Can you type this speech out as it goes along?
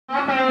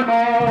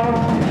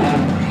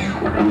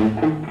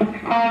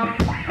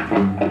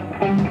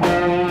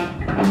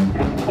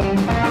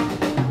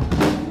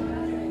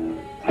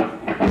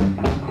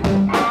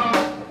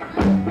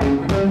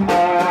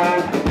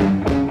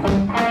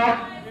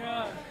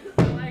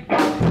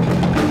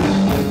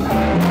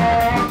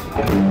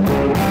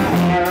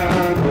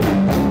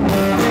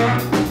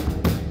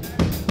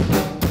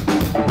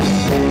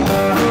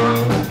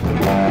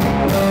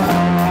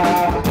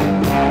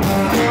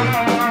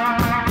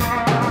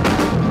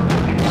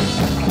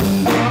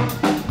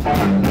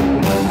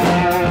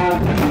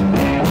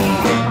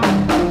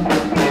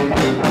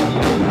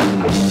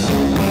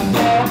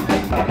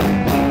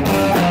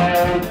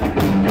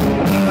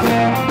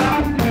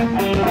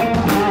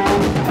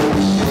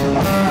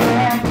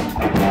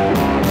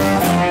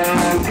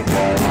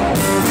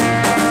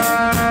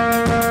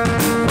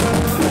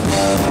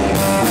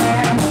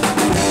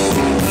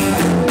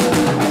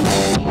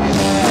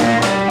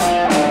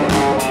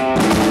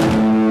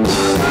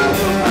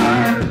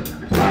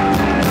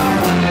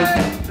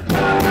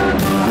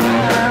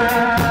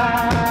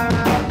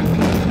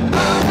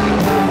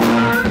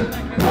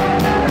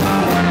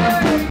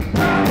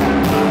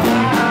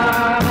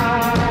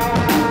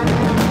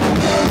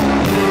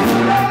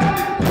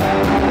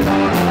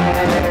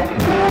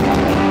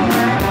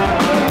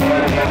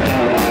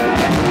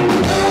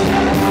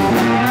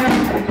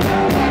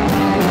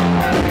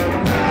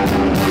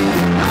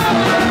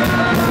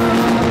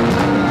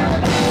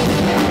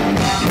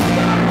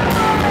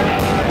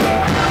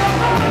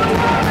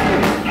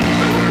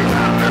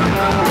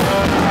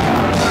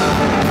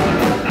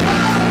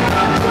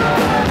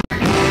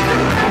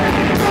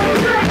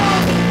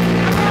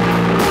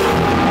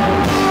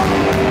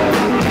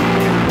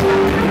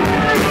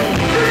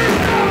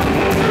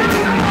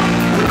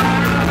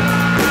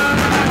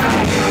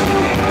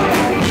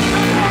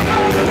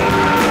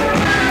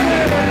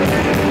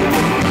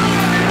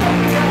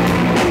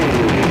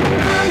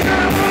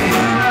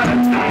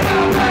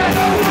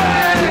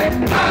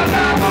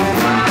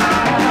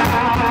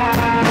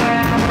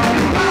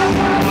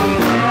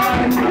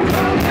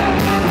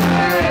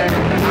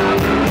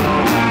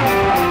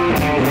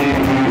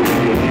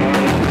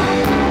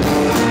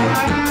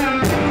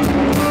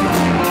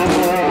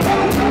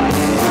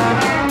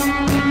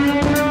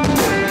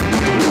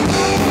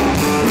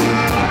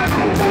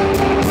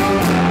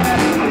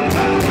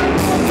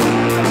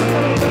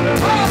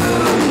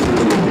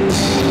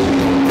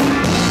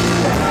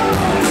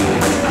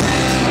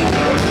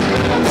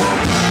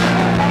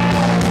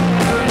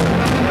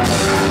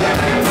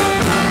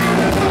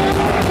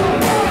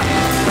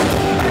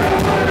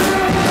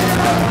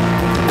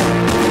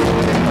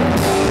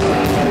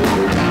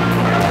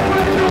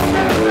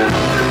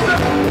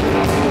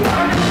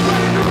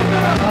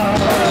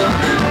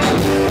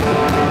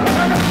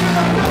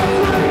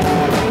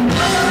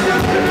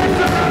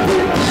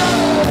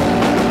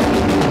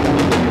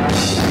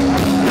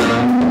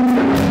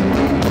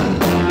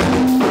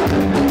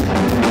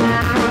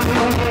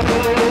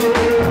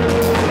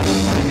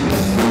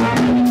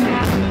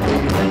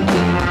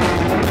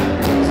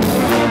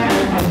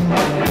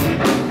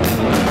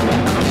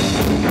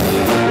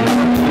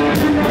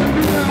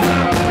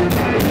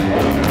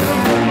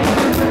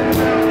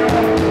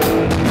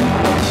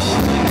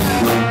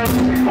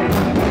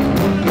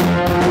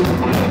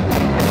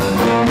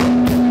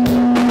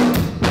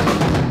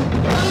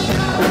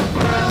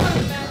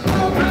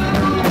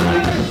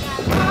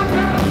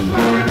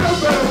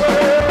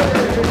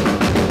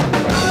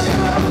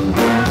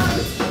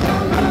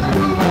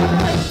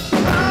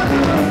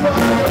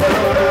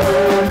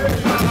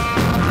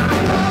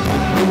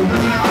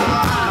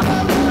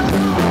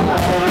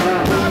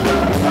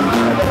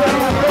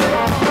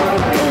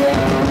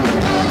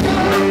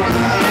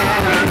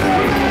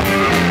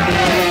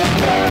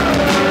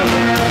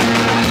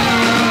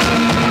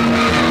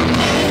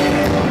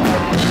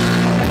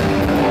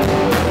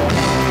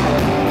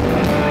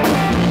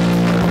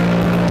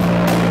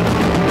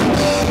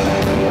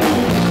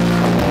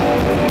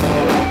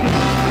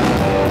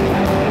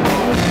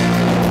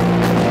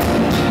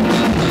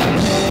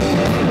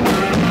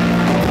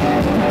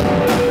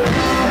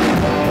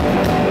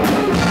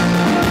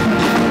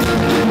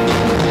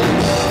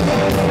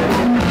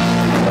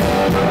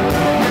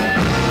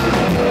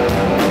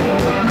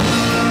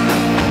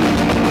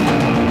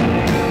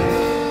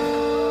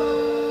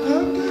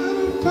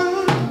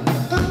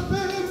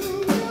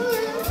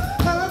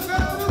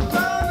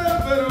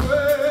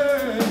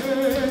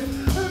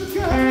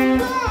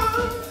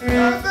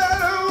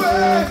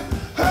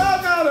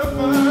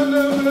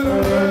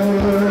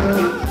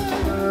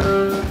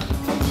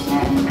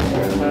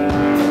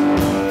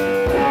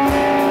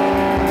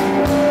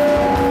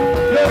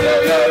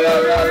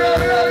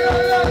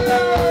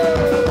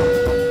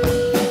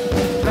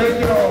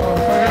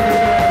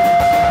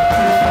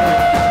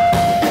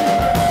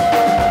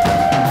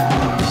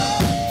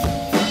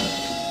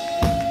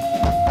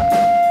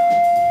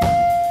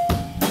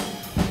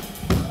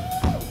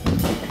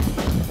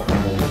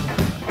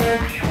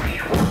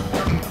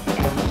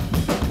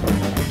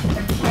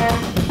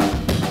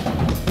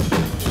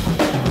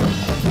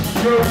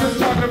We were just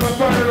talking about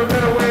finding a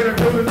better way to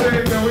do the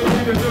things that we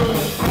need to do,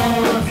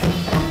 all of us,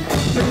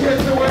 to get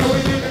to where we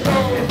need to go,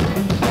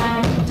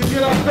 to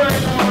get our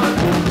thing on,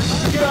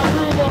 to get our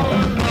groove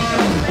on.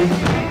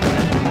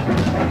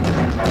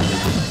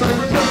 So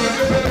we're trying to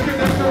get better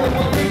connected with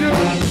what we do.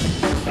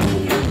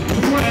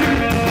 We want you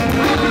to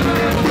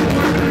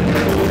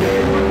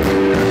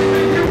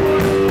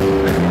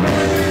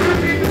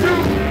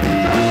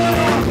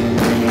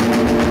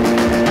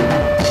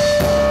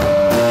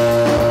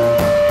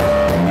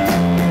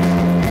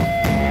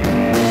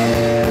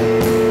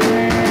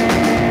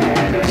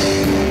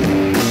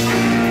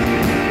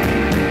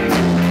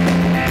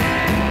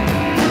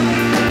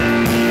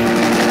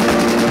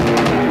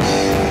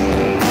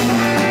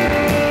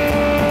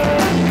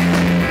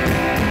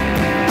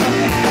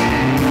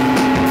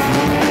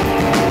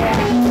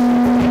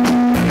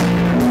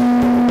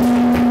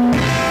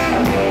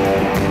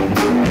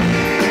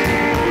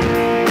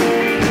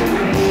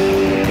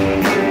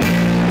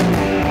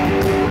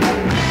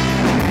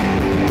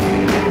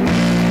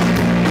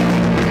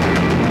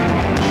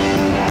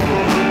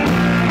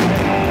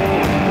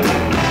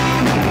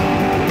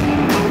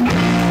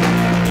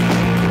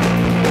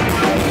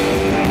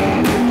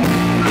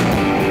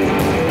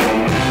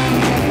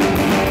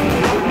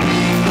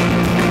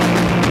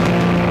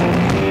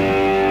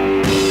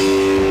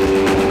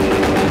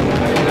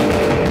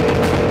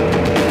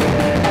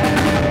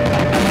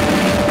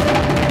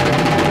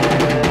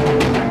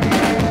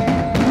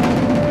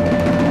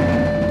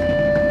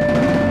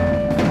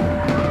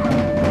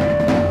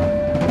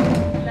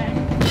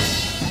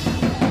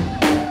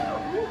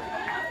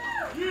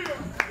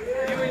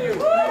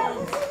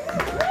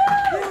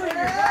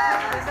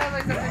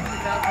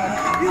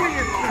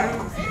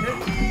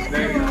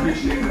Thank you,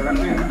 appreciate that. I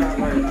think we got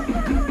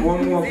like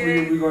one more for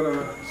you. We're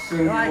gonna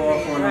send you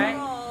off on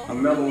a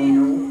mellow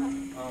note.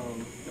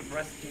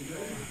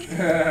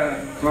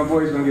 My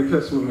boy's gonna get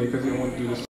pissed with me because he don't want to do this.